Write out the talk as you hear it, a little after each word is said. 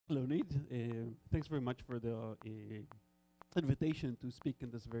Leonid, thanks very much for the invitation to speak in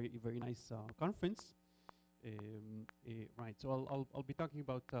this very nice conference. Right, so I'll be talking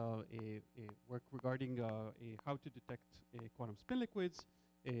about work regarding how to detect quantum spin liquids.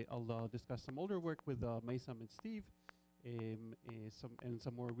 I'll discuss some older work with Maysam and Steve, some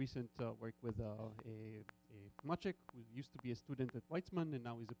more recent work with Maciek, who used to be a student at Weizmann and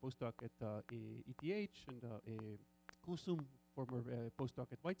now he's a postdoc at ETH, and Kusum, former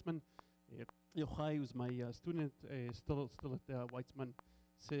postdoc at Weizmann. Yochai, who's my student, still at Weizmann.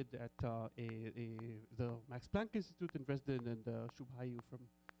 Sid at the Max Planck Institute in Dresden, and Shubhayu from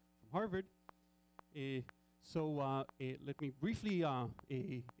Harvard. So let me briefly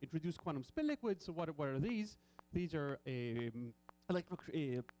introduce quantum spin liquids. So what are these? These are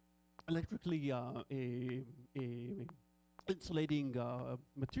electrically insulating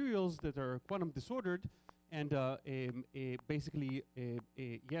materials that are quantum disordered, and basically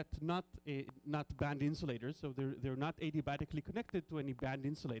yet not band insulators, so they're not adiabatically connected to any band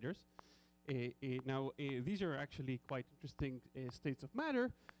insulators. Now these are actually quite interesting states of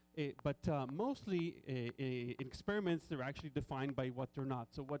matter, but mostly in experiments they're actually defined by what they're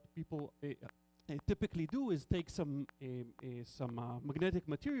not. So what people typically do is take some magnetic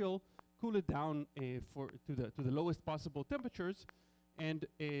material, cool it down to the lowest possible temperatures, and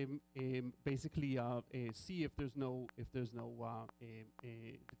basically see if there's no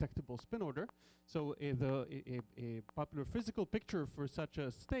detectable spin order. So the popular physical picture for such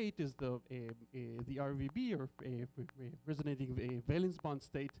a state is the RVB, or resonating valence bond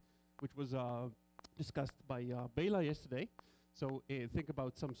state, which was discussed by Bela yesterday. So think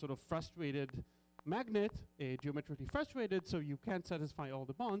about some sort of frustrated magnet, geometrically frustrated, so you can't satisfy all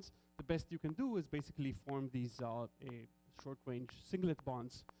the bonds. The best you can do is basically form these short-range singlet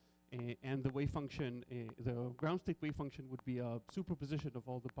bonds, and the wave function, the ground state wave function, would be a superposition of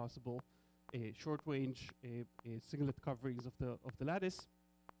all the possible short-range singlet coverings of the lattice.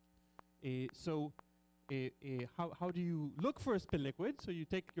 So how do you look for a spin liquid? So you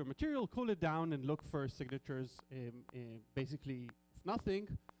take your material, cool it down, and look for signatures. Basically,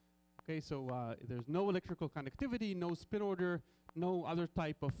 nothing. Okay, so there's no electrical conductivity, no spin order, no other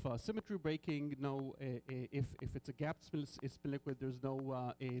type of symmetry breaking, no, if it's a gapped spin liquid, there's no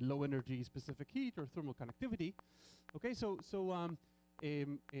low energy specific heat or thermal conductivity. Okay, so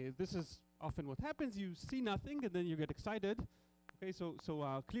this is often what happens. You see nothing and then you get excited. Okay, so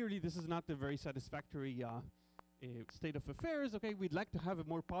clearly this is not a very satisfactory state of affairs. Okay, we'd like to have a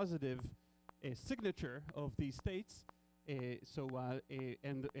more positive signature of these states.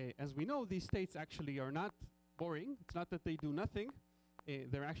 As we know, these states actually are not boring. It's not that they do nothing.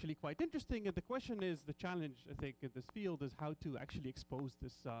 They're actually quite interesting. And the question is, the challenge, I think, in this field is how to actually expose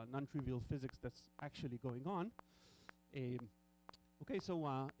this non-trivial physics that's actually going on. Okay,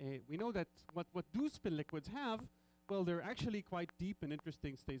 so we know that what do spin liquids have? Well, they're actually quite deep and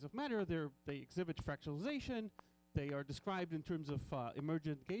interesting states of matter. They exhibit fractionalization. They are described in terms of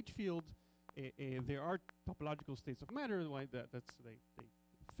emergent gauge field. There are topological states of matter. Why they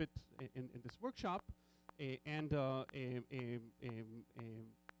fit in this workshop. And in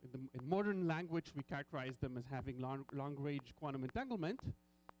modern language, we characterize them as having long-range quantum entanglement.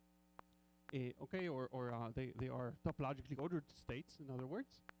 Okay, or they are topologically ordered states, in other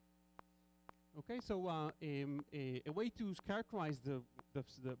words. Okay, so a way to characterize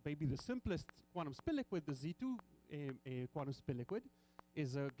maybe the simplest quantum spin liquid, the Z2 quantum spin liquid,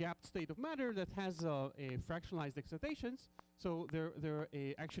 is a gapped state of matter that has fractionalized excitations. So there are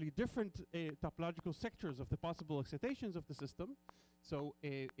actually different topological sectors of the possible excitations of the system. So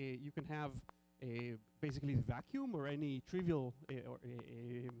you can have basically the vacuum or any trivial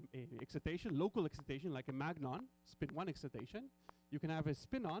excitation, local excitation, like a magnon, spin 1 excitation. You can have a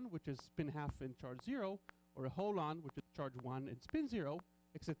spin-on, which is spin half in charge 0, or a hole-on, which is charge 1 and spin 0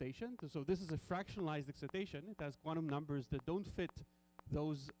 excitation. So this is a fractionalized excitation. It has quantum numbers that don't fit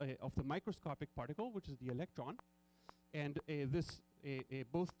those of the microscopic particle, which is the electron. And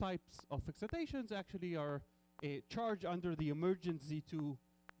both types of excitations actually are charged under the emergent Z2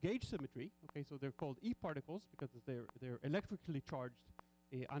 gauge symmetry. Okay, so they're called E particles because they're electrically charged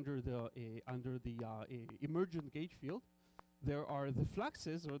under the emergent gauge field. There are the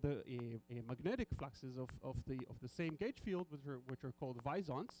fluxes, or the magnetic fluxes of the same gauge field, which are called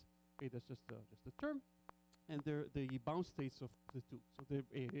visons. Okay, that's just a term. And they're the bound states of the two. So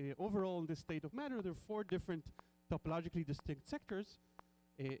overall, in this state of matter, there are 4 different topologically distinct sectors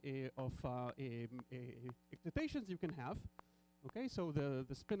of excitations you can have. Okay, so the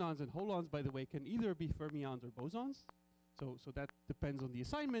spin-ons and holons, by the way, can either be fermions or bosons. So that depends on the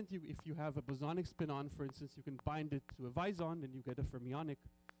assignment. If you have a bosonic spin-on, for instance, you can bind it to a vison and you get a fermionic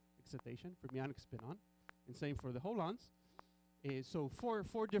excitation, fermionic spin-on, and same for the holons. So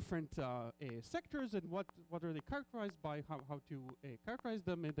four different sectors, and what are they characterized by? How to characterize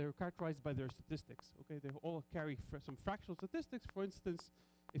them? And they're characterized by their statistics. Okay, they all carry some fractional statistics. For instance,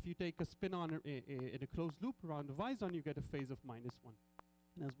 if you take a spin-on in a closed loop around a Vizon, you get a phase of -1.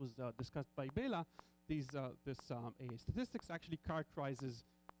 And as was discussed by Bela, this statistics actually characterizes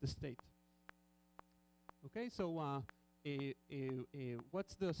the state. Okay, so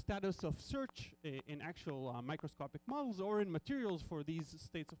what's the status of search in actual microscopic models or in materials for these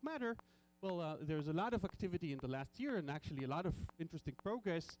states of matter? Well, there's a lot of activity in the last year, and actually a lot of interesting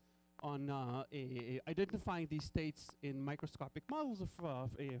progress on identifying these states in microscopic models of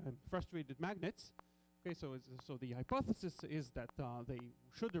frustrated magnets. Okay, so the hypothesis is that they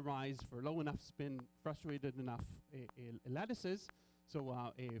should arise for low enough spin, frustrated enough lattices.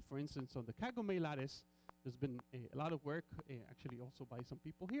 So for instance, on the Kagome lattice, there's been a lot of work, actually also by some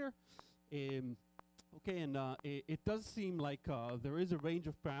people here. Okay, and it does seem like there is a range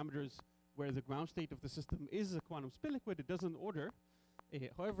of parameters where the ground state of the system is a quantum spin liquid. It doesn't order.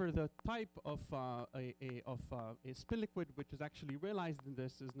 However, the type of a spin liquid which is actually realized in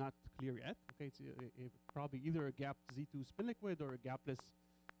this is not clear yet. Okay, it's probably either a gapped Z2 spin liquid or a gapless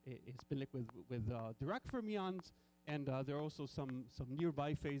spin liquid with Dirac fermions. And there are also some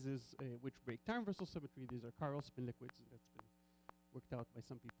nearby phases which break time reversal symmetry. These are chiral spin liquids, and that's been worked out by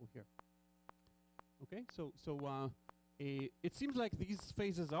some people here. Okay, so it seems like these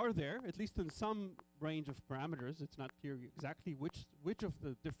phases are there, at least in some range of parameters. It's not clear exactly which of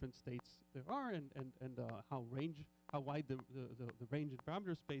the different states there are, and how wide the range in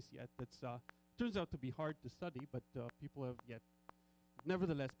parameter space yet. That's turns out to be hard to study, but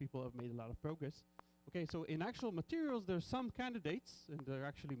nevertheless, people have made a lot of progress. Okay, so in actual materials, there's some candidates, and there are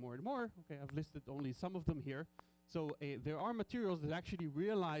actually more and more. Okay, I've listed only some of them here. So there are materials that actually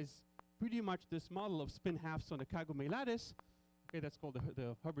realize pretty much this model of spin halves on a Kagome lattice. Okay, that's called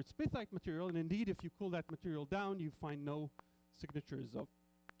the Hubbard-Smithite material. And indeed, if you cool that material down, you find no signatures of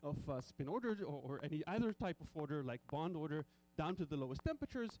spin order or any other type of order, like bond order, down to the lowest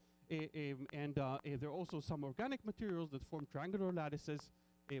temperatures. There are also some organic materials that form triangular lattices,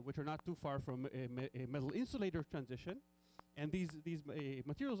 which are not too far from a metal insulator transition. And these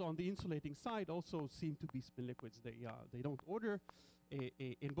materials on the insulating side also seem to be spin liquids. They don't order.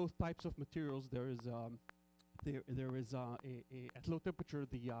 In both types of materials, there is at low temperature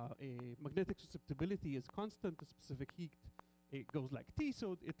the magnetic susceptibility is constant. The specific heat goes like T.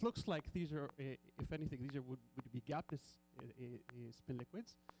 So it looks like these are, if anything, these would be gapless spin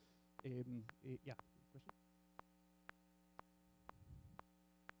liquids. Yeah. Question?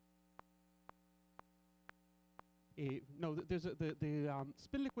 No, there's the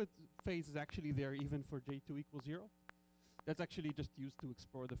spin liquid phase is actually there even for J2 = 0. That's actually just used to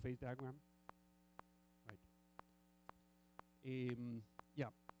explore the phase diagram. Right.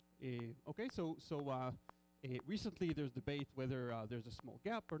 Okay, so recently there's debate whether there's a small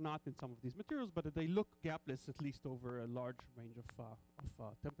gap or not in some of these materials, but they look gapless at least over a large range of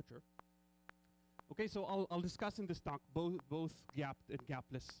temperature. Okay, so I'll discuss in this talk both gapped and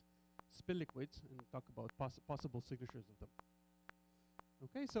gapless spin liquids and talk about possible signatures of them.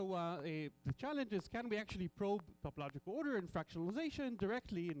 Okay, so the challenge is, can we actually probe topological order and fractionalization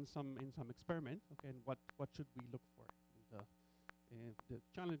directly in some experiment? Okay, and what should we look for? And the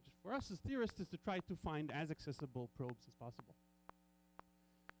challenge for us as theorists is to try to find as accessible probes as possible.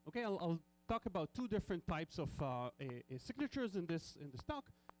 Okay, I'll talk about two different types of signatures in this talk.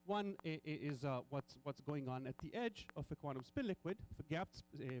 One is what's going on at the edge of a quantum spin liquid, of a gapped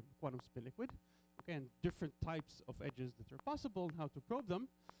quantum spin liquid. Okay, and different types of edges that are possible and how to probe them.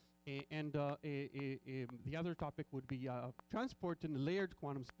 The other topic would be transport in a layered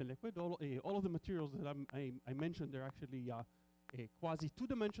quantum spin liquid. All of the materials that I mentioned, they're actually quasi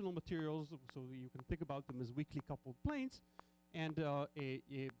two-dimensional materials, so you can think about them as weakly coupled planes. And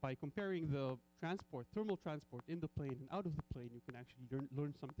by comparing the thermal transport in the plane and out of the plane, you can actually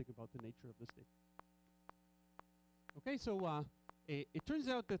learn something about the nature of the state. Okay, so it turns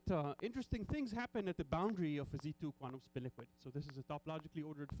out that interesting things happen at the boundary of a Z2 quantum spin liquid. So this is a topologically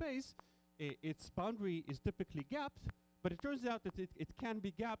ordered phase. Its boundary is typically gapped, but it turns out that it can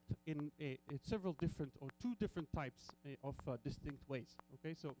be gapped in several different or two different types of distinct ways.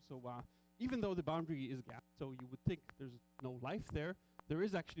 Okay, so even though the boundary is gapped, so you would think there's no life there, there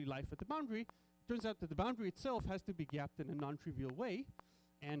is actually life at the boundary. It turns out that the boundary itself has to be gapped in a non-trivial way.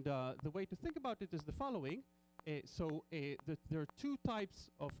 And the way to think about it is the following. There are two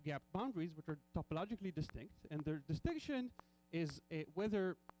types of gapped boundaries which are topologically distinct, and their distinction is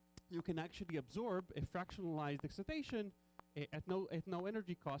whether you can actually absorb a fractionalized excitation at no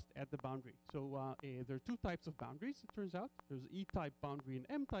energy cost at the boundary. So there are two types of boundaries, it turns out. There's E-type boundary and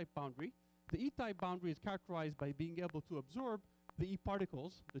M-type boundary. The E-type boundary is characterized by being able to absorb the E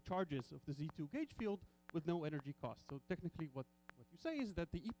particles, the charges of the Z2 gauge field, with no energy cost. So technically what you say is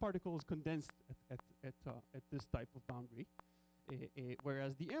that the E particle is condensed at this type of boundary,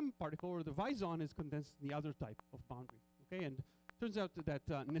 whereas the M particle, or the Vison, is condensed in the other type of boundary. Okay, and turns out that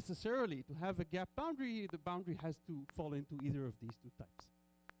necessarily to have a gap boundary, the boundary has to fall into either of these two types.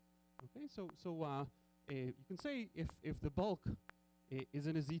 Okay, so you can say if the bulk is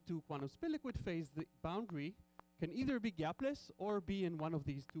in a Z2 quantum spin liquid phase, the boundary can either be gapless or be in one of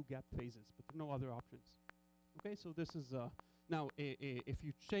these two gap phases, but no other options. Okay, so this is now if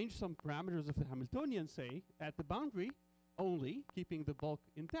you change some parameters of the Hamiltonian, say at the boundary only, keeping the bulk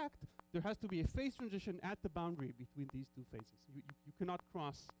intact, there has to be a phase transition at the boundary between these two phases. You cannot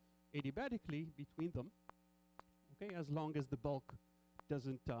cross adiabatically between them, okay, as long as the bulk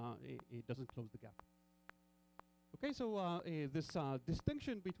doesn't close the gap. Okay, so this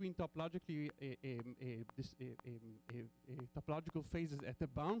distinction between topologically topological phases at the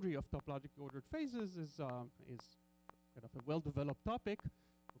boundary of topologically ordered phases is kind of a well-developed topic.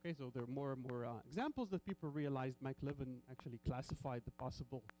 Okay, so there are more and more examples that people realized. Mike Levin actually classified the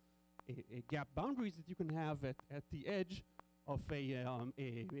possible gap boundaries that you can have at the edge of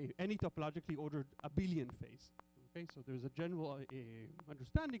any topologically ordered abelian phase. Okay, so there's a general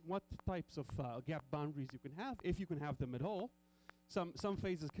understanding what types of gap boundaries you can have, if you can have them at all. Some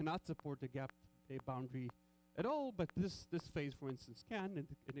phases cannot support a gap boundary at all, but this phase, for instance, can, and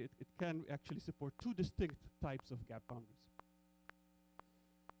it can actually support two distinct types of gap boundaries.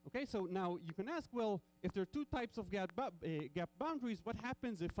 Okay, so now you can ask, well, if there are two types of gap boundaries, what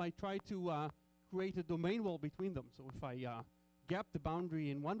happens if I try to create a domain wall between them? So if I gap the boundary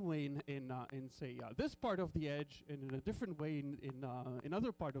in one way in say this part of the edge, and in a different way in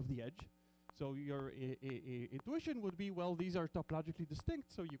another part of the edge. So your intuition would be, well, these are topologically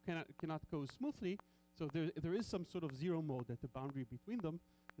distinct, so you cannot go smoothly. So there is some sort of zero mode at the boundary between them.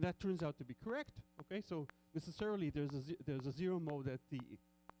 And that turns out to be correct. Okay, so necessarily there's a zero mode at the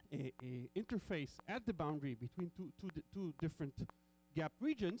interface at the boundary between two different gap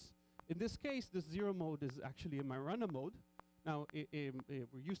regions. In this case, this zero mode is actually a Majorana mode. Now, we're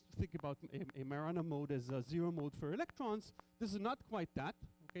used to think about a Majorana mode as a zero mode for electrons. This is not quite that.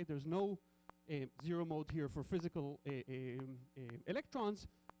 Okay, there's no zero mode here for physical electrons.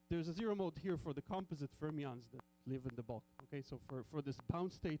 There's a zero mode here for the composite fermions that live in the bulk. Okay, so for this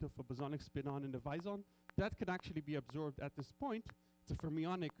bound state of a bosonic spin-on in the Vison, that can actually be absorbed at this point. It's a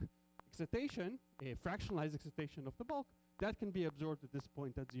fermionic excitation, a fractionalized excitation of the bulk, that can be absorbed at this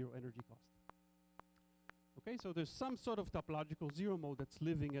point at zero energy cost. Okay, so there's some sort of topological zero mode that's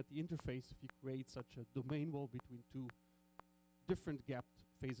living at the interface if you create such a domain wall between two different gapped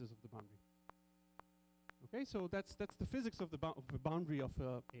phases of the boundary. Okay, so that's the physics of the boundary of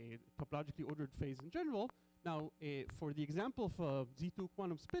a topologically ordered phase in general. Now, for the example of a Z2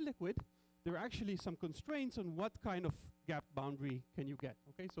 quantum spin liquid, there are actually some constraints on what kind of gap boundary can you get.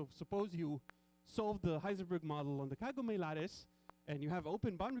 Okay, so suppose you solve the Heisenberg model on the Kagome lattice, and you have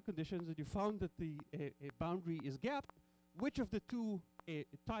open boundary conditions, and you found that the boundary is gapped. Which of the two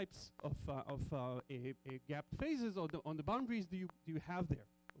types of gapped phases on the boundaries do you have there?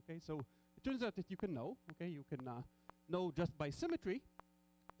 Okay, so it turns out that you can know. Okay, you can know just by symmetry.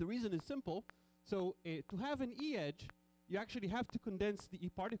 The reason is simple. So to have an E edge, you actually have to condense the E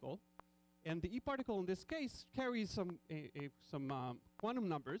particle, and the E particle in this case carries some quantum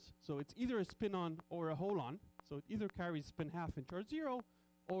numbers. So it's either a spin-on or a hole-on. So it either carries spin half and charge 0,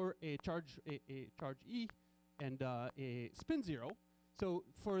 or a charge E and a spin 0. So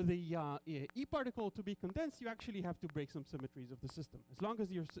for the E particle to be condensed, you actually have to break some symmetries of the system. As long as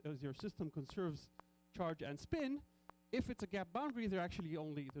your system conserves charge and spin, if it's a gap boundary, there's actually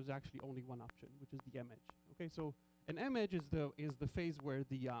only one option, which is the M edge. Okay, so an M edge is the phase where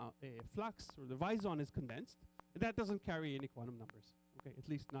the flux or the Vison is condensed, and that doesn't carry any quantum numbers. Okay, at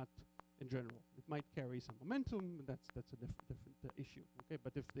least not in general. It might carry some momentum, and that's a different issue. Okay,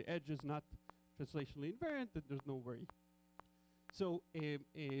 but if the edge is not translationally invariant, then there's no worry. So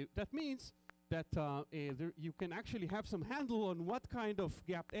that means that you can actually have some handle on what kind of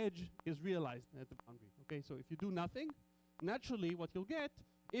gapped edge is realized at the boundary. Okay, so if you do nothing, naturally what you'll get,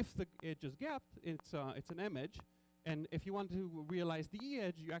 if the edge is gapped, it's an M edge. And if you want to realize the E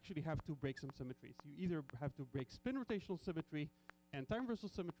edge, you actually have to break some symmetries. You either have to break spin rotational symmetry and time reversal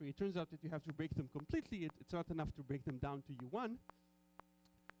symmetry. It turns out that you have to break them completely. It's not enough to break them down to U1.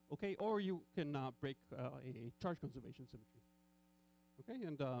 Okay, or you can break a charge conservation symmetry. Okay,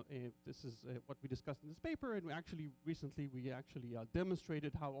 and this is what we discussed in this paper, and recently we actually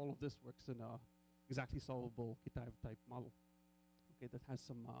demonstrated how all of this works in a exactly solvable Kitaev type model. Okay, that has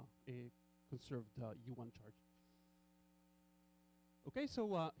some a conserved U1 charge. Okay,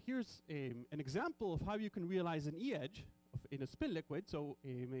 so here's an example of how you can realize an E-edge in a spin liquid. So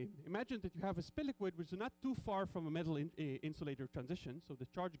imagine that you have a spin liquid which is not too far from a metal insulator transition, so the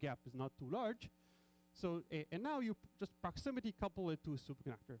charge gap is not too large. So and now you just proximity couple it to a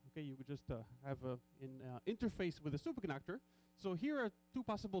superconductor. Okay, you would just have an interface with a superconductor. So here are two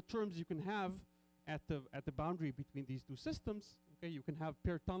possible terms you can have at the boundary between these two systems. Okay, you can have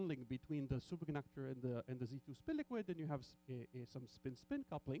pair tunneling between the superconductor and the Z2 spin liquid, and you have some spin-spin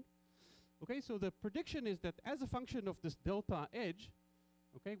coupling. Okay, so the prediction is that as a function of this delta edge,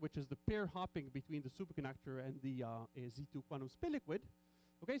 okay, which is the pair hopping between the superconductor and the Z2 quantum spin liquid.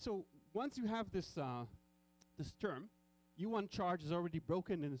 Okay, so once you have this this term, U1 charge is already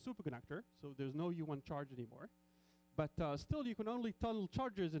broken in the superconductor, so there's no U1 charge anymore. But still, you can only tunnel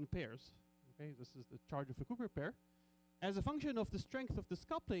charges in pairs. Okay, this is the charge of a Cooper pair. As a function of the strength of this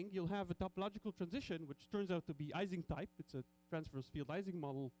coupling, you'll have a topological transition, which turns out to be Ising type. It's a transverse field Ising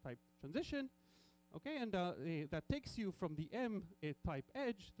model type transition. Okay, and that takes you from the M type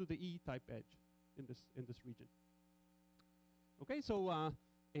edge to the E type edge in this region. Okay, so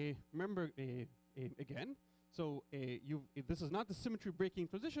remember again. So this is not the symmetry breaking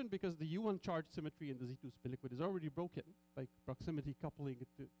transition because the U1 charge symmetry in the Z2 spin liquid is already broken by proximity coupling it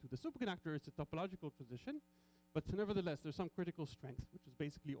to the superconductor. It's a topological transition. But nevertheless, there's some critical strength, which is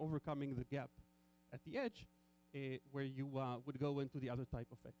basically overcoming the gap at the edge where you would go into the other type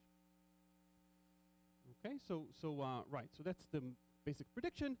of edge. Okay, so right, so that's the basic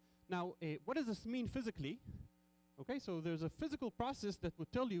prediction. Now, what does this mean physically? Okay, so there's a physical process that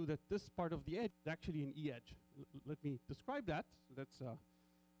would tell you that this part of the edge is actually an E-edge. Let me describe that. So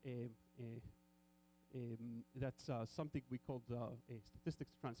that's something we call a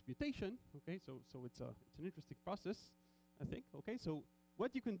statistics transmutation. Okay, so it's an interesting process, I think. Okay, so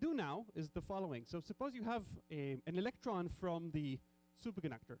what you can do now is the following. So suppose you have an electron from the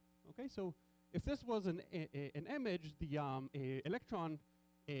superconductor. Okay, so if this was an M edge, the electron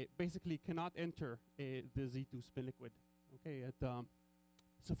basically cannot enter the Z2 spin liquid. Okay, at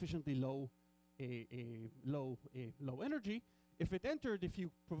sufficiently low energy. If it entered, if you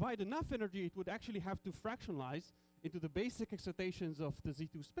provide enough energy, it would actually have to fractionalize into the basic excitations of the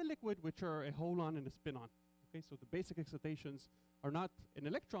Z2 spin liquid, which are a holon and a spinon. Okay, so the basic excitations are not an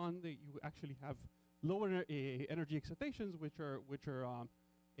electron. You actually have lower energy excitations, which are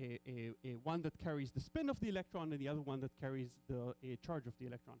one that carries the spin of the electron and the other one that carries the charge of the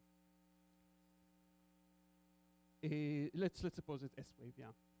electron. Let's suppose it's S wave. Yeah,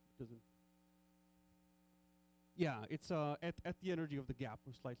 it doesn't. Yeah, it's at the energy of the gap,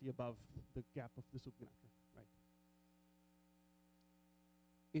 or slightly above the gap of the superconductor, right?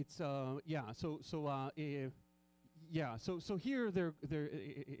 It's yeah. So here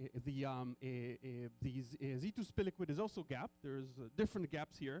these Z2 spin liquid is also gapped. There's different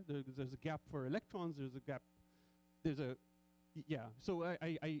gaps here. There's a gap for electrons. There's a gap. There's a yeah. So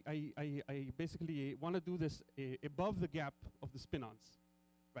I basically want to do this above the gap of the spinons,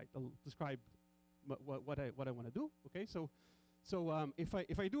 right? I'll describe what I want to do. Okay, so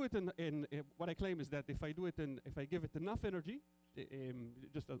if I do it in what I claim is that if I give it enough energy,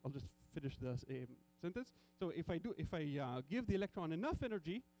 I'll just finish the sentence. So if I give the electron enough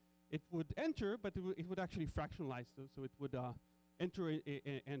energy, it would enter, but it would actually fractionalize. So it would enter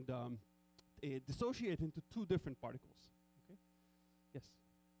and dissociate into two different particles. Okay, yes.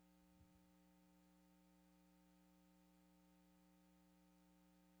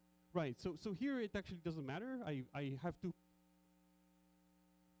 Right, so here it actually doesn't matter. I have to.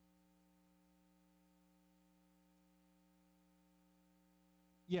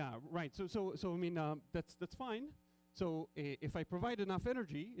 Yeah, right. So I mean that's fine. So if I provide enough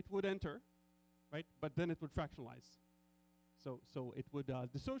energy, it would enter, right? But then it would fractionalize. So it would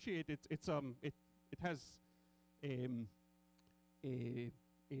dissociate. It has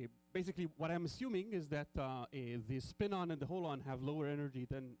basically what I'm assuming is that the spinon and the holon have lower energy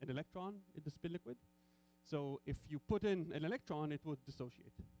than an electron in the spin liquid. So if you put in an electron, it would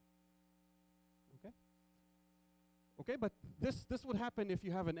dissociate. Okay. Okay, but this would happen if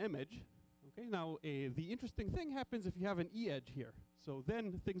you have an M edge. Okay. Now the interesting thing happens if you have an E edge here. So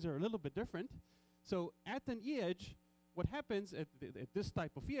then things are a little bit different. So at an E edge, what happens at this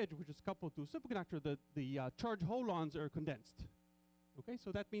type of E edge, which is coupled to a superconductor, the charge holons are condensed. Okay,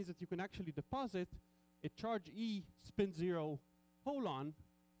 so that means that you can actually deposit a charge E spin 0 holon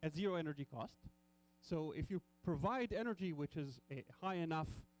at 0 energy cost. So if you provide energy which is high enough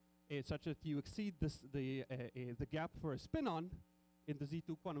such that you exceed the gap for a spin-on in the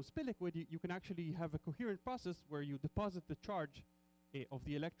Z2 quantum spin liquid, you can actually have a coherent process where you deposit the charge of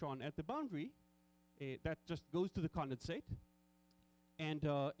the electron at the boundary. That just goes to the condensate. And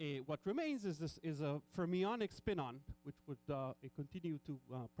what remains is a fermionic spin-on, which would continue to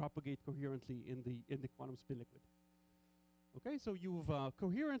propagate coherently in the quantum spin liquid. Okay, so you've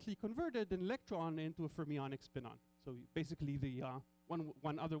coherently converted an electron into a fermionic spin-on. So basically, the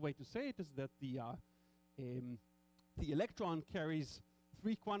one other way to say it is that the electron carries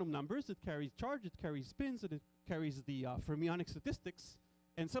 3 quantum numbers. It carries charge, it carries spins, and it carries the fermionic statistics.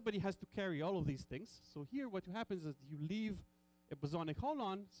 And somebody has to carry all of these things. So here, what happens is you leave a bosonic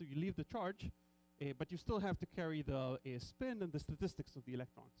holon, so you leave the charge, but you still have to carry the spin and the statistics of the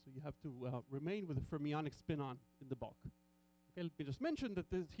electron. So you have to remain with a fermionic spin-on in the bulk. Okay, let me just mention that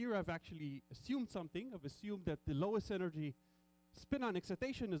here I've actually assumed something. I've assumed that the lowest energy spin-on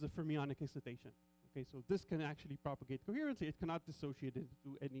excitation is a fermionic excitation. Okay, so this can actually propagate coherently. It cannot dissociate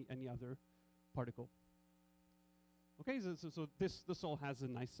into any other particle. Okay, so this all has a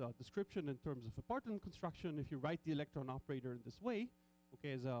nice description in terms of a parton construction. If you write the electron operator in this way,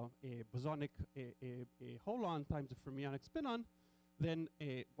 okay, as a bosonic holon times a fermionic spin-on, then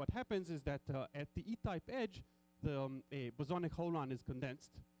what happens is that at the E-type edge, the bosonic holon is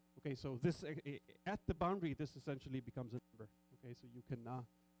condensed. Okay, so this at the boundary, this essentially becomes a number. Okay, so you can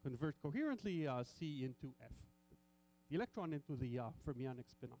convert coherently C into F, the electron into the fermionic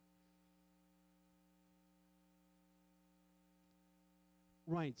spin-on.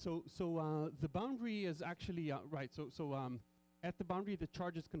 Right. So the boundary is actually right. So at the boundary, the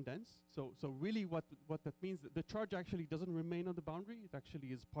charge is condensed. So really, what that means, the charge actually doesn't remain on the boundary. It actually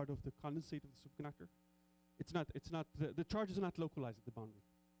is part of the condensate of the superconductor. It's not. The charge is not localized at the boundary.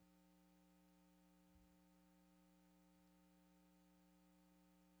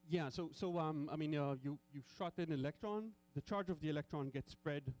 Yeah. So I mean, you shot an electron. The charge of the electron gets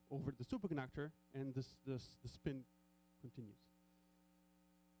spread over the superconductor, and the spin continues.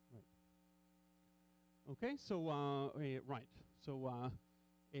 Okay, so right. So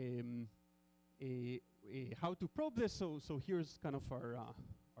how to probe this? So here's kind of our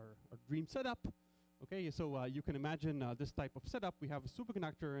dream setup. Okay, so you can imagine this type of setup. We have a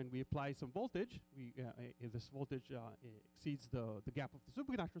superconductor, and we apply some voltage. This voltage exceeds the gap of the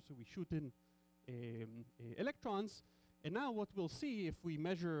superconductor, so we shoot in electrons. And now what we'll see if we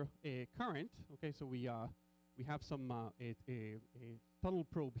measure a current. Okay, so we have some a tunnel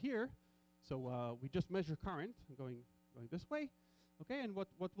probe here. So we just measure current going this way, okay? And what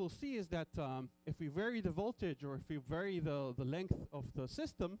we'll see is that if we vary the voltage or if we vary the length of the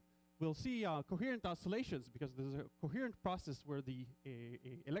system, we'll see coherent oscillations, because there's a coherent process where the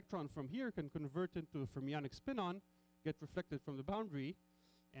electron from here can convert into a fermionic spin-on, get reflected from the boundary,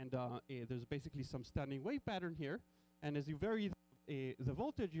 and there's basically some standing wave pattern here. And as you vary the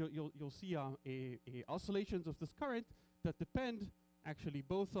voltage, you'll see oscillations of this current that depend actually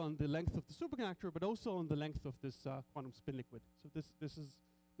both on the length of the superconductor, but also on the length of this quantum spin liquid. So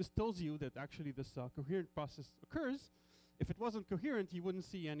this tells you that actually this coherent process occurs. If it wasn't coherent, you wouldn't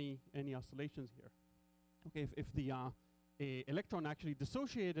see any oscillations here. Okay, if the electron actually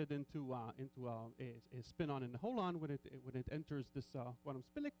dissociated into a spin-on and a holon when it enters this quantum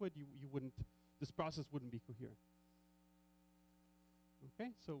spin liquid, this process wouldn't be coherent.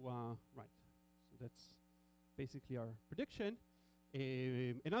 Okay, so right, so that's basically our prediction.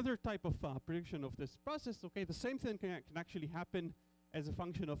 Another type of prediction of this process, okay, the same thing can actually happen as a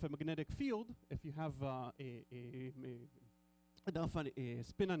function of a magnetic field. If you have enough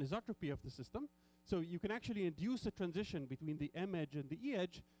spin anisotropy of the system, so you can actually induce a transition between the M edge and the E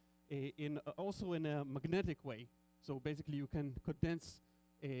edge also in a magnetic way. So basically, you can condense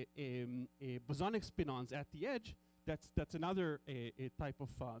bosonic spin-ons at the edge. That's another type of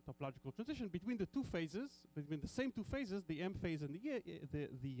topological transition between the two phases, between the same two phases, the M phase and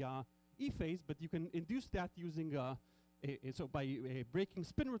the E phase. But you can induce that using so by breaking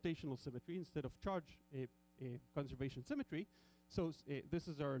spin rotational symmetry instead of charge conservation symmetry. So this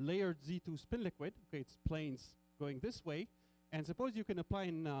is our layered Z2 spin liquid. Okay, it's planes going this way, and suppose you can apply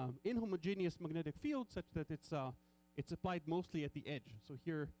an inhomogeneous magnetic field such that it's applied mostly at the edge. So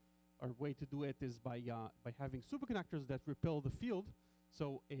here, our way to do it is by having superconductors that repel the field.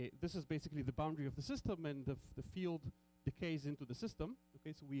 So this is basically the boundary of the system, and the field decays into the system.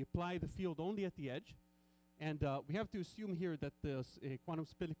 Okay, so we apply the field only at the edge, and we have to assume here that the quantum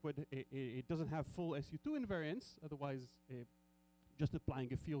spin liquid it doesn't have full SU2 invariance. Otherwise, just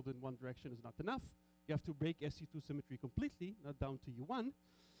applying a field in one direction is not enough. You have to break SU2 symmetry completely, not down to U1,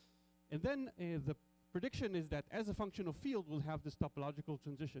 and then the prediction is that as a function of field, we'll have this topological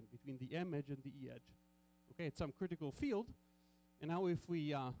transition between the M edge and the E edge. Okay, it's some critical field. And now if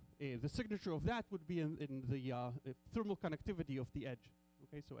we, the signature of that would be in the thermal conductivity of the edge.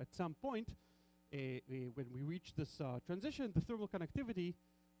 Okay, so at some point, when we reach this transition, the thermal conductivity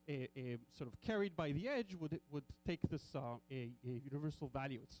sort of carried by the edge would take this a universal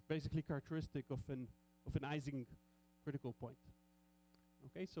value. It's basically characteristic of an Ising critical point.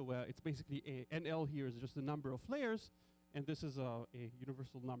 Okay, so it's basically NL here is just the number of layers, and this is a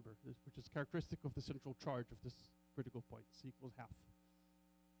universal number, which is characteristic of the central charge of this critical point, C equals half.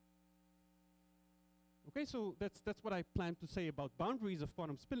 Okay, so that's what I plan to say about boundaries of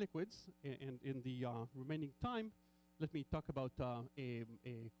quantum spin liquids. And in the remaining time, let me talk about a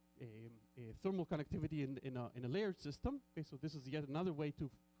thermal conductivity in a layered system. Okay, so this is yet another way to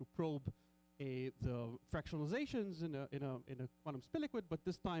probe the fractionalizations in a quantum spin liquid, but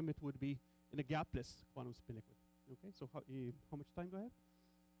this time it would be in a gapless quantum spin liquid. Okay, so how much time do I have?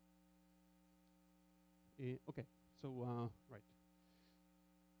 Okay, so right.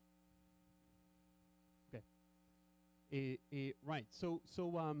 Right. So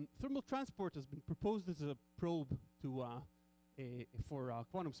thermal transport has been proposed as a probe to for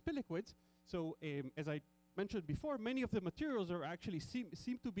quantum spin liquids. So as I mentioned before, many of the materials are actually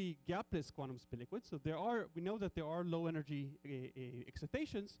seem to be gapless quantum spin liquids. So we know that there are low energy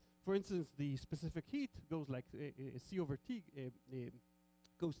excitations. For instance, the specific heat goes like C over T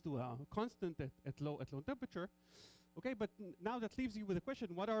goes to a constant at low temperature. Okay, but now that leaves you with a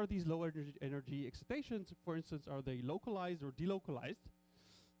question: what are these low energy excitations? For instance, are they localized or delocalized?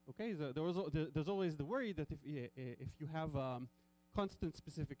 Okay, there's always the worry that if you have constant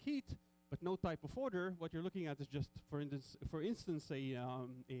specific heat but no type of order, what you're looking at is just, for instance,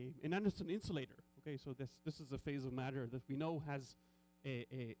 an Anderson insulator. Okay, so this is a phase of matter that we know has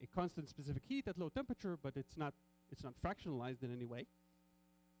a constant specific heat at low temperature, but it's not fractionalized in any way.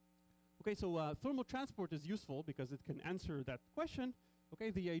 Okay, so thermal transport is useful because it can answer that question. Okay,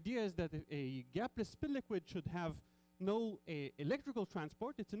 the idea is that a gapless spin liquid should have no electrical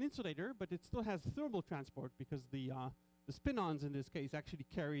transport. It's an insulator, but it still has thermal transport because the spin-ons in this case actually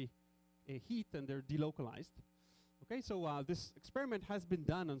carry heat and they're delocalized. Okay, so this experiment has been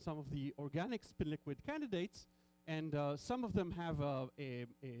done on some of the organic spin liquid candidates, and some of them have a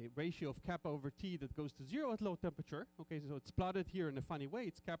ratio of kappa over T that goes to 0 at low temperature. Okay, so it's plotted here in a funny way.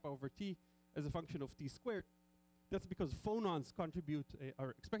 It's kappa over T as a function of T squared. That's because phonons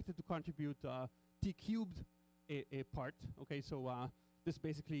are expected to contribute T cubed part. Okay, so this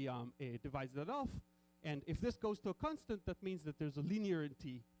basically divides that off. And if this goes to a constant, that means that there's a linear in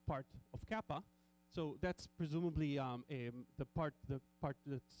T part of kappa. So that's presumably the part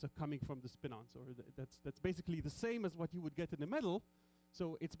that's coming from the spin-ons, or that's basically the same as what you would get in a metal.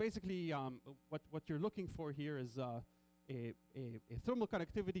 So it's basically what you're looking for here is a thermal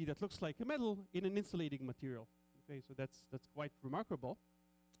conductivity that looks like a metal in an insulating material. Okay, so that's quite remarkable,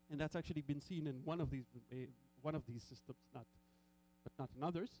 and that's actually been seen in one of these systems, but not in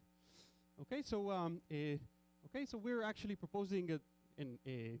others. Okay, so so we're actually proposing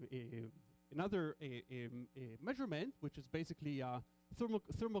another measurement, which is basically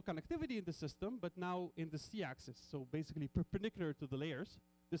thermal conductivity in the system, but now in the c-axis. So basically perpendicular to the layers.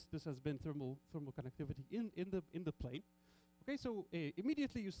 This has been thermal conductivity in the plane. Okay, so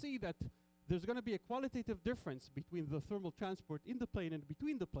immediately you see that there's going to be a qualitative difference between the thermal transport in the plane and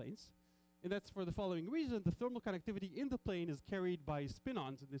between the planes. And that's for the following reason: the thermal conductivity in the plane is carried by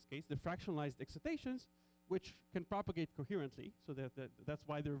spin-ons, in this case, the fractionalized excitations, which can propagate coherently. So that's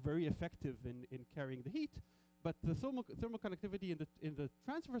why they're very effective in carrying the heat. But the thermal conductivity in the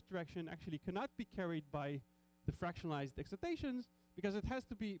transverse direction actually cannot be carried by the fractionalized excitations, because it has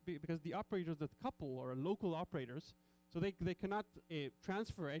to be because the operators that couple are local operators. So they cannot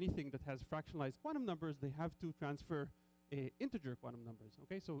transfer anything that has fractionalized quantum numbers. They have to transfer integer quantum numbers.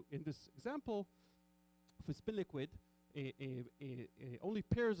 Okay, so in this example of a spin liquid, only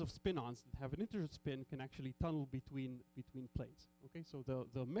pairs of spin-ons that have an integer spin can actually tunnel between planes. Okay, so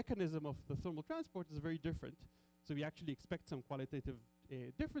the mechanism of the thermal transport is very different. So we actually expect some qualitative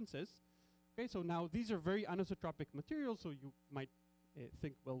differeces. Okay, so now these are very anisotropic materials. So you might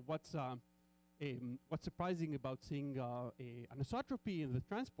think, well, what's surprising about seeing anisotropy in the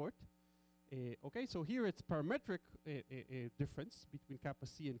transport? Okay, so here it's parametric difference between kappa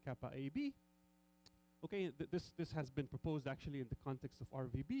C and kappa AB. Okay, this has been proposed actually in the context of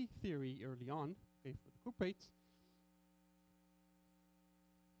RVB theory early on, okay, for the cuprates.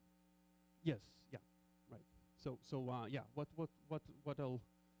 Yes, yeah, right. So yeah, what I'll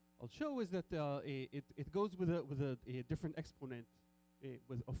show is that it goes with a different exponent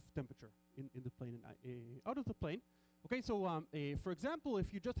of temperature in the plane and out of the plane. Okay, so for example,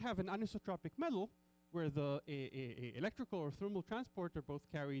 if you just have an anisotropic metal where the electrical or thermal transport are both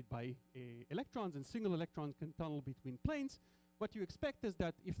carried by electrons and single electrons can tunnel between planes, what you expect is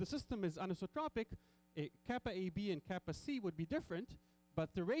that if the system is anisotropic, kappa AB and kappa C would be different,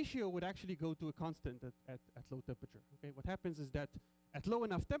 but the ratio would actually go to a constant at low temperature. Okay, what happens is that at low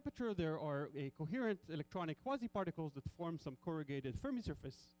enough temperature, there are coherent electronic quasi-particles that form some corrugated Fermi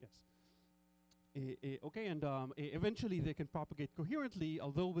surface. Yes. Okay, and eventually they can propagate coherently,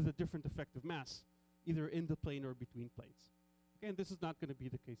 although with a different effective mass, either in the plane or between planes. Okay, and this is not going to be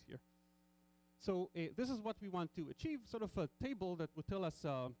the case here. So this is what we want to achieve, sort of a table that would tell us,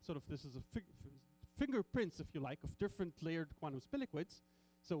 sort of this is a fingerprints, if you like, of different layered quantum spin-liquids.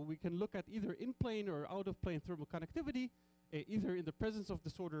 So we can look at either in-plane or out-of-plane thermal conductivity, either in the presence of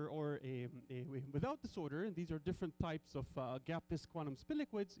disorder or without disorder. And these are different types of gapless quantum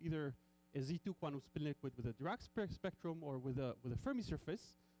spin-liquids, either a Z2 quantum spin-liquid with a Dirac spectrum or with a Fermi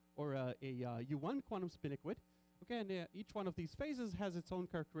surface, or a U1 quantum spin-liquid. Okay, and each one of these phases has its own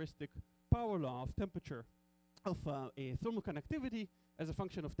characteristic power law of temperature, of a thermal conductivity as a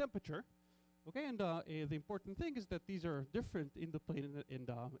function of temperature. Okay, and the important thing is that these are different in the plane and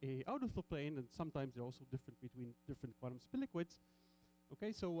out of the plane, and sometimes they're also different between different quantum spin-liquids.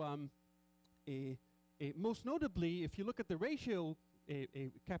 Okay, so most notably, if you look at the ratio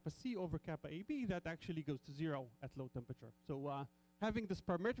kappa C over kappa AB, that actually goes to 0 at low temperature. So having this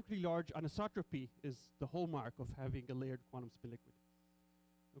parametrically large anisotropy is the hallmark of having a layered quantum spin-liquid.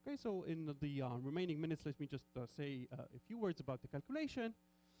 Okay, so in the remaining minutes, let me just say a few words about the calculation.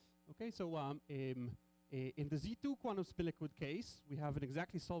 Okay, so in the Z2 quantum spin-liquid case, we have an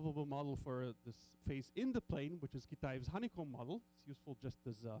exactly solvable model for this phase in the plane, which is Kitaev's honeycomb model. It's useful just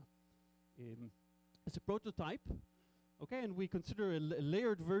as a prototype. Okay, and we consider a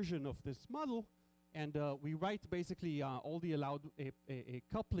layered version of this model, and we write basically all the allowed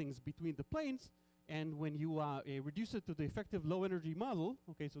couplings between the planes. And when you reduce it to the effective low energy model,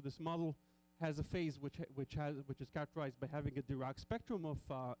 okay, so this model has a phase which is characterized by having a Dirac spectrum of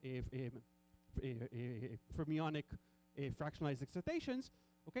fermionic fractionalized excitations.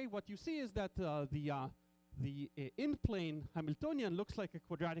 Okay, what you see is that the in-plane Hamiltonian looks like a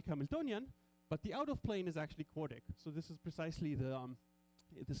quadratic Hamiltonian, but the out-of-plane is actually quartic. So this is precisely the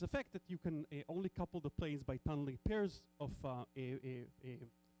this effect that you can only couple the planes by tunneling pairs of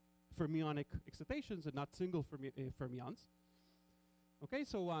fermionic excitations and not single fermions. Okay,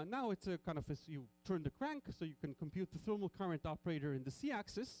 so now it's a kind of as you turn the crank, so you can compute the thermal current operator in the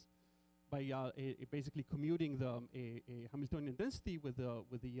c-axis by basically commuting the Hamiltonian density with the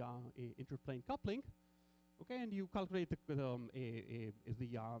interplane coupling. Okay, and you calculate the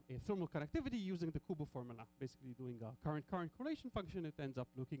thermal conductivity using the Kubo formula, basically doing a current correlation function. It ends up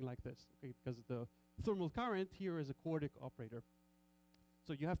looking like this, okay, because the thermal current here is a quartic operator.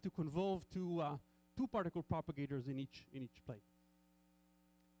 So you have to convolve two particle propagators in each plane.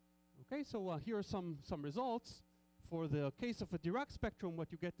 Okay, so here are some results. For the case of a Dirac spectrum,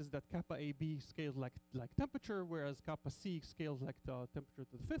 what you get is that kappa AB scales like temperature, whereas kappa C scales like the temperature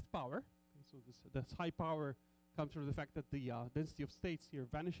to the 5th power. Okay, so this high power comes from the fact that the density of states here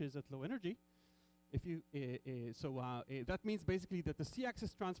vanishes at low energy. If you that means basically that the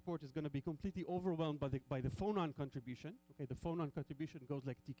c-axis transport is going to be completely overwhelmed by the phonon contribution. Okay, the phonon contribution goes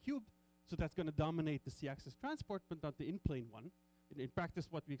like t cubed, so that's going to dominate the c-axis transport, but not the in-plane one. In practice,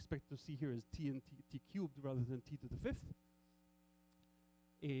 what we expect to see here is t and t cubed rather than t to the 5th.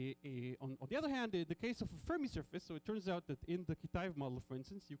 On the other hand, in the case of a Fermi surface, so it turns out that in the Kitaev model, for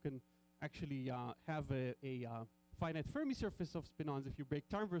instance, you can actually have a finite Fermi surface of spin-ons if you break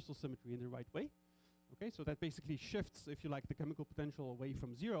time-reversal symmetry in the right way. Okay, so that basically shifts, if you like, the chemical potential away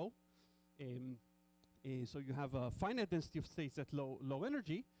from 0. So you have a finite density of states at low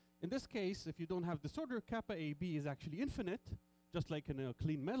energy. In this case, if you don't have disorder, kappa AB is actually infinite, just like in a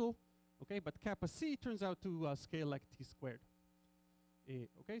clean metal. Okay, but kappa C turns out to scale like t squared.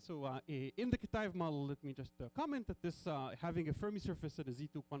 Okay, so in the Kitaev model, let me just comment that this having a Fermi surface and a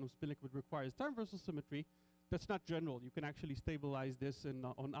Z2 quantum spin liquid requires time-reversal symmetry. That's not general. You can actually stabilize this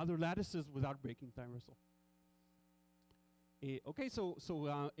on other lattices without breaking time-reversal. Okay, so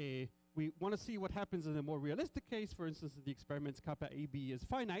we want to see what happens in a more realistic case. For instance, in the experiments, kappa AB is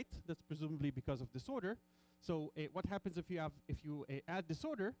finite. That's presumably because of disorder. So what happens if you add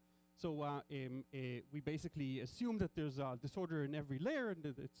disorder? So we basically assume that there's disorder in every layer and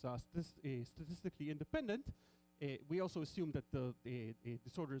that it's statistically independent. We also assume that the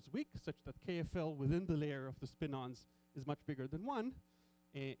disorder is weak, such that KFL within the layer of the spin-ons is much bigger than 1.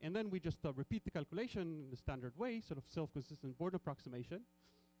 And then we just repeat the calculation in the standard way, sort of self-consistent Born approximation.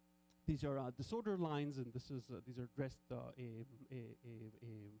 These are disorder lines, and these are dressed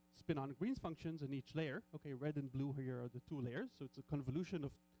spin-on Green's functions in each layer. Okay, red and blue here are the 2 layers, so it's a convolution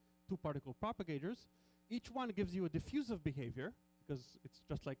of 2 particle propagators. Each one gives you a diffusive behavior, because it's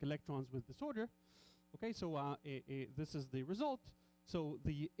just like electrons with disorder. Okay, so this is the result. So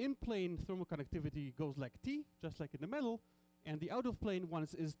the in-plane thermoconductivity goes like T, just like in the metal, and the out-of-plane one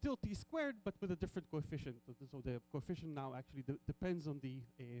is still T squared, but with a different coefficient. So the coefficient now actually depends on the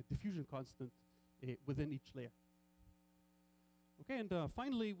diffusion constant within each layer. Okay, and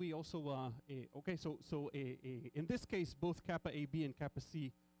finally we also, in this case, both kappa AB and kappa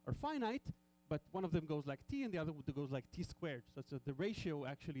C are finite, but one of them goes like T and the other goes like T squared, such that the ratio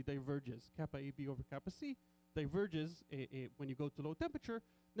actually diverges. Kappa AB over kappa C diverges when you go to low temperature.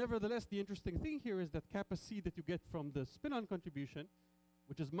 Nevertheless, the interesting thing here is that kappa C that you get from the spin-on contribution,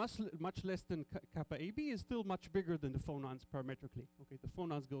 which is much less than kappa AB, is still much bigger than the phonons parametrically. Okay, the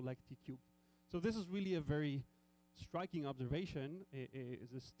phonons go like T cubed. So this is really a very striking observation. Is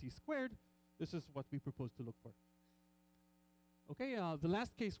this T squared? This is what we propose to look for. Okay, the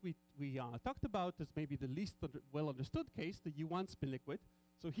last case we talked about is maybe the least well understood case, the U1 spin liquid.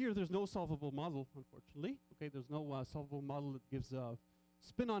 So here there's no solvable model, unfortunately. Okay, there's no solvable model that gives a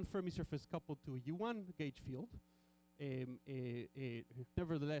spin-on Fermi surface coupled to a U1 gauge field.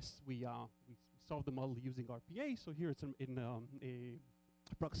 Nevertheless, we solved the model using RPA. So here it's in a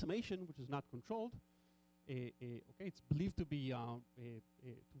approximation which is not controlled. Okay, it's believed to be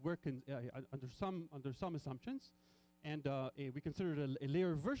to work under some assumptions. And we considered a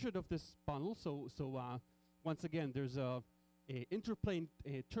layer version of this bundle. So once again, there's a interplane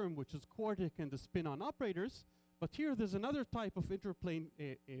term which is quartic in the spin-on operators. But here there's another type of interplane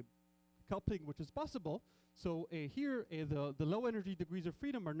coupling which is possible. So here the low energy degrees of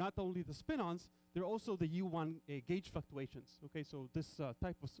freedom are not only the spin-ons, they're also the U1 gauge fluctuations. Okay, so this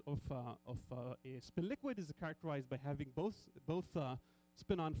type of spin liquid is characterized by having both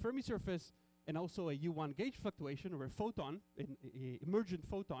spin-on Fermi surface and also a U1 gauge fluctuation, or a photon, an emergent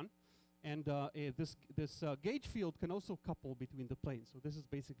photon. And this gauge field can also couple between the planes. So this is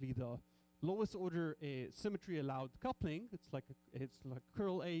basically the lowest order symmetry allowed coupling. It's like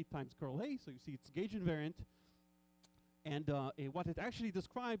curl A times curl A. So you see it's gauge invariant. And what it actually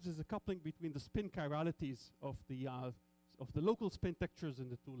describes is a coupling between the spin chiralities of the local spin textures in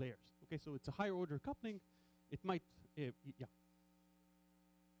the 2 layers. Okay, so it's a higher order coupling. It might, yeah.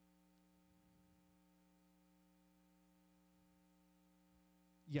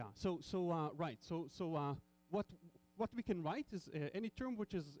 Yeah, right. What we can write is any term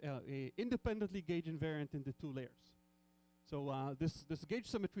which is independently gauge invariant in the 2 layers. So this gauge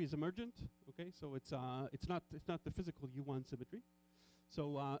symmetry is emergent. Okay, so it's not the physical U1 symmetry.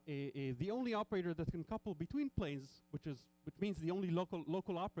 So the only operator that can couple between planes, which means the only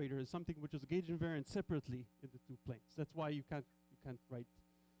local operator, is something which is gauge invariant separately in the 2 planes. That's why you can't write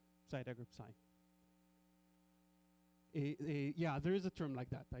psi diagram psi. Yeah, there is a term like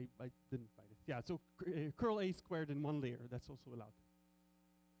that. I didn't write it. Yeah, so curl A squared in 1 layer, that's also allowed.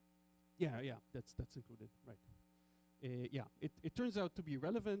 Yeah, that's included, right. Yeah, it turns out to be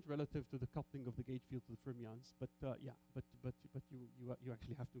relevant relative to the coupling of the gauge field to the fermions, but yeah, but you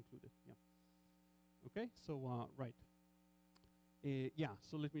actually have to include it. Yeah. Okay, so right. Yeah,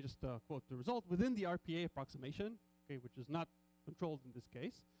 so let me just quote the result within the RPA approximation, okay, which is not controlled in this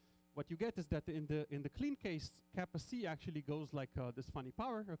case. What you get is that in the clean case, kappa C actually goes like this funny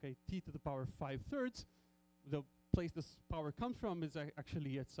power, okay, T to the power 5/3. The place this power comes from is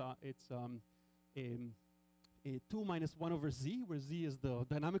actually it's 2 minus 1 over Z, where Z is the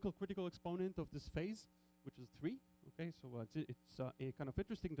dynamical critical exponent of this phase, which is 3. Okay, so it's kind of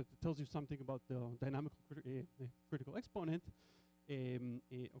interesting that it tells you something about the dynamical critical exponent.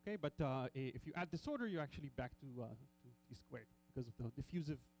 Okay, but if you add disorder, you're actually back to T squared, because of the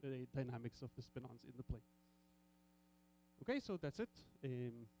diffusive dynamics of the spin-ons in the plane. Okay, so that's it.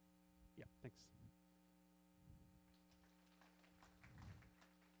 Yeah, thanks.